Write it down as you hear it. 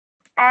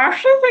I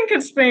actually think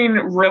it's been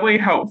really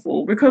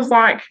helpful because,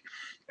 like,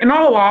 in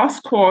our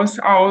last course,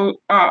 I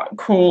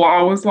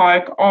was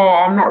like, oh,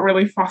 I'm not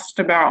really fussed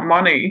about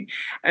money.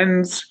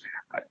 And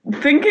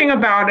thinking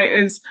about it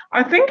is,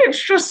 I think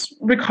it's just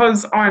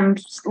because I'm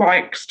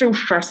like still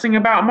stressing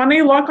about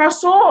money. Like, I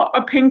saw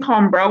a pink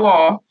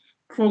umbrella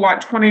for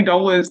like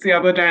 $20 the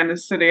other day in the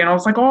city, and I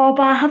was like, oh,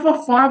 but I have a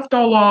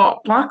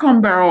 $5 black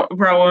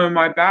umbrella in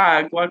my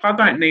bag. Like, I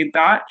don't need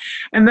that.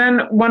 And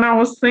then when I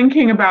was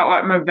thinking about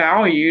like my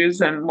values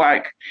and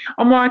like,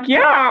 I'm like,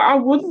 yeah, I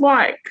would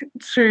like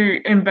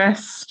to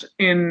invest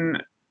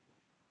in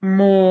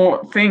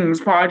more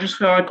things, but I just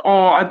feel like,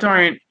 oh, I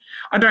don't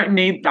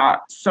need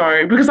that.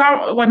 So because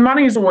I like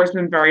money has always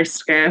been very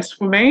scarce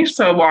for me.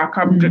 So like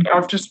Mm.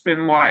 I've just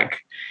been like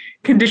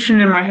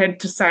conditioned in my head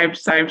to save,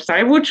 save,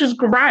 save, which is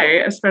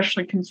great,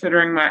 especially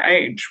considering my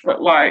age. But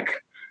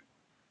like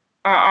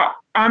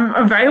I'm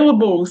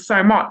available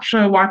so much.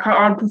 So like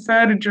I'd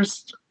prefer to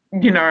just,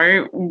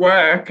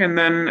 work and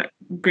then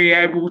be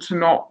able to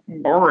not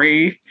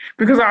worry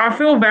because I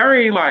feel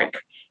very like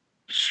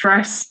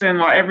stressed and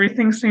like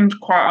everything seems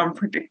quite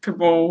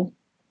unpredictable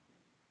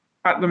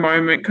at the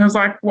moment because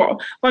like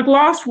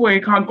last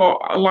week I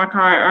got like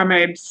I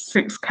made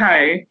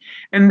 6K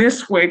and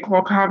this week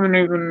like I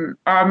made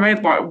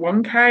like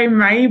 1K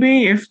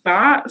maybe if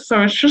that,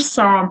 so it's just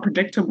so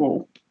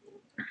unpredictable.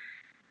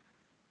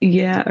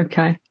 Yeah,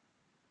 okay.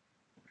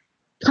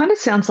 Kind of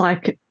sounds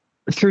like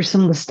through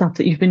some of the stuff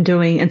that you've been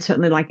doing and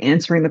certainly like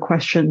answering the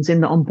questions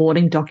in the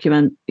onboarding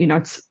document,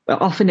 it's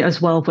often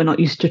as well, if we're not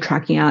used to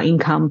tracking our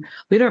income,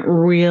 we don't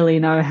really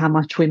know how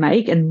much we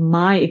make. And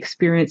my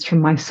experience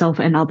from myself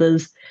and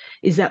others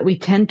is that we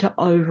tend to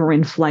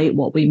overinflate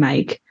what we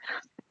make.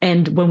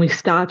 And when we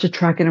start to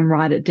track it and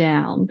write it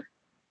down,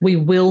 we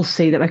will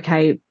see that,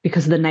 okay,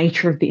 because of the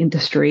nature of the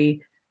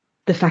industry,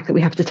 the fact that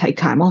we have to take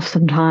time off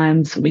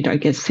sometimes, we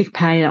don't get sick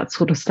pay, that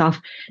sort of stuff,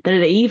 that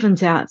it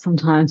evens out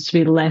sometimes to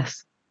be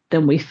less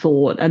than we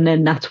thought. And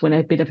then that's when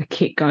a bit of a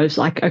kick goes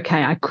like,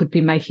 okay, I could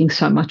be making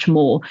so much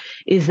more.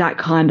 Is that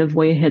kind of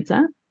where your head's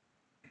at?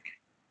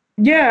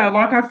 Yeah,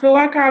 like I feel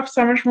like I have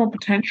so much more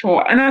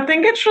potential, and I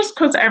think it's just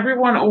because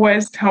everyone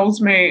always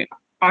tells me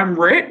I'm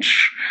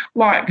rich,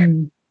 like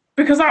Mm.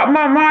 because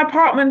my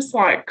apartment's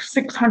like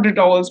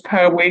 $600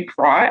 per week,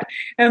 right?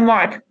 And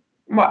like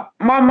my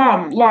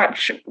mum, like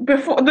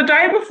before the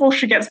day before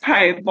she gets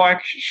paid,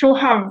 like she'll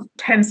have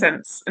 10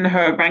 cents in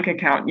her bank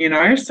account,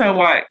 So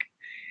like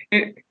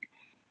it.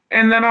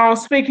 And then I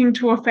was speaking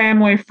to a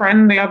family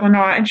friend the other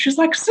night, and she's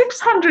like,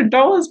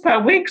 $600 per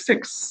week,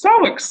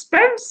 so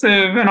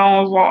expensive. And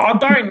I was like, I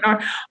don't know,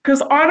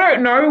 because I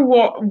don't know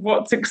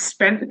what's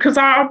expensive. Because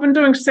I've been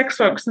doing sex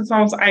work since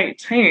I was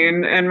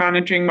 18 and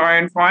managing my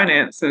own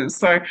finances,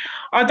 so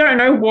I don't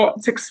know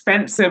what's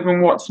expensive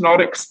and what's not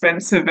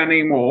expensive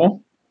anymore,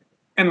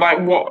 and like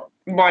what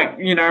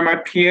my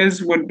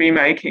peers would be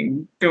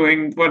making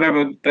doing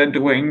whatever they're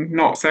doing,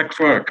 not sex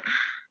work.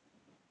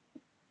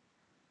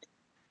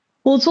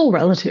 Well, it's all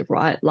relative,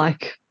 right?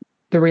 Like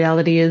the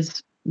reality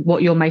is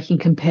what you're making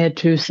compared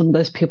to some of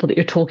those people that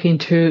you're talking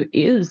to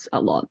is a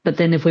lot. But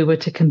then if we were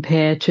to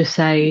compare to,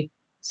 say,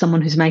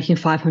 someone who's making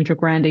 500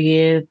 grand a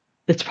year,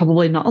 that's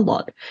probably not a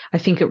lot. I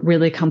think it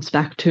really comes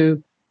back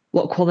to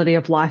what quality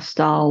of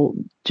lifestyle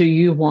do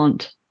you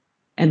want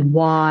and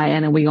why,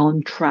 and are we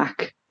on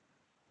track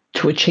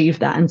to achieve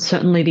that? And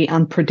certainly the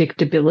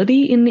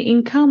unpredictability in the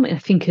income, I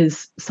think,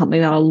 is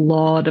something that a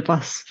lot of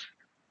us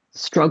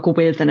struggle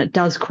with. And it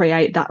does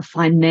create that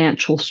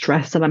financial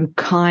stress that I'm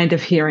kind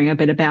of hearing a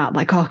bit about.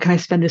 Like, oh, can I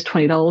spend this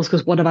 $20?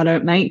 Because what if I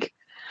don't make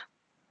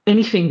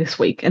anything this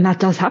week? And that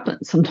does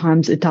happen.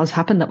 Sometimes it does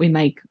happen that we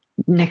make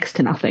next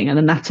to nothing. And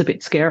then that's a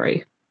bit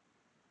scary.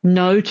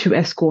 No two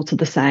escorts are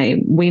the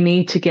same. We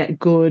need to get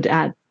good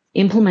at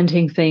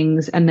implementing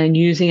things and then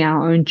using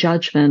our own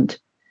judgment.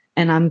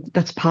 And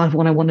that's part of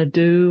what I want to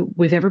do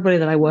with everybody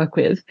that I work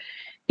with,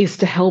 is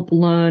to help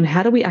learn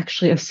how do we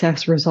actually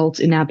assess results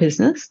in our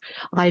business,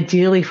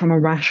 ideally from a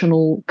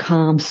rational,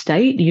 calm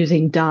state,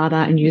 using data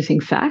and using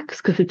facts,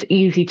 because it's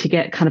easy to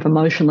get kind of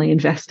emotionally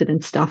invested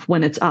in stuff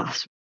when it's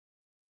us.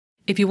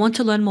 If you want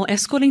to learn more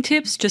escorting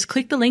tips, just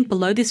click the link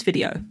below this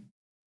video.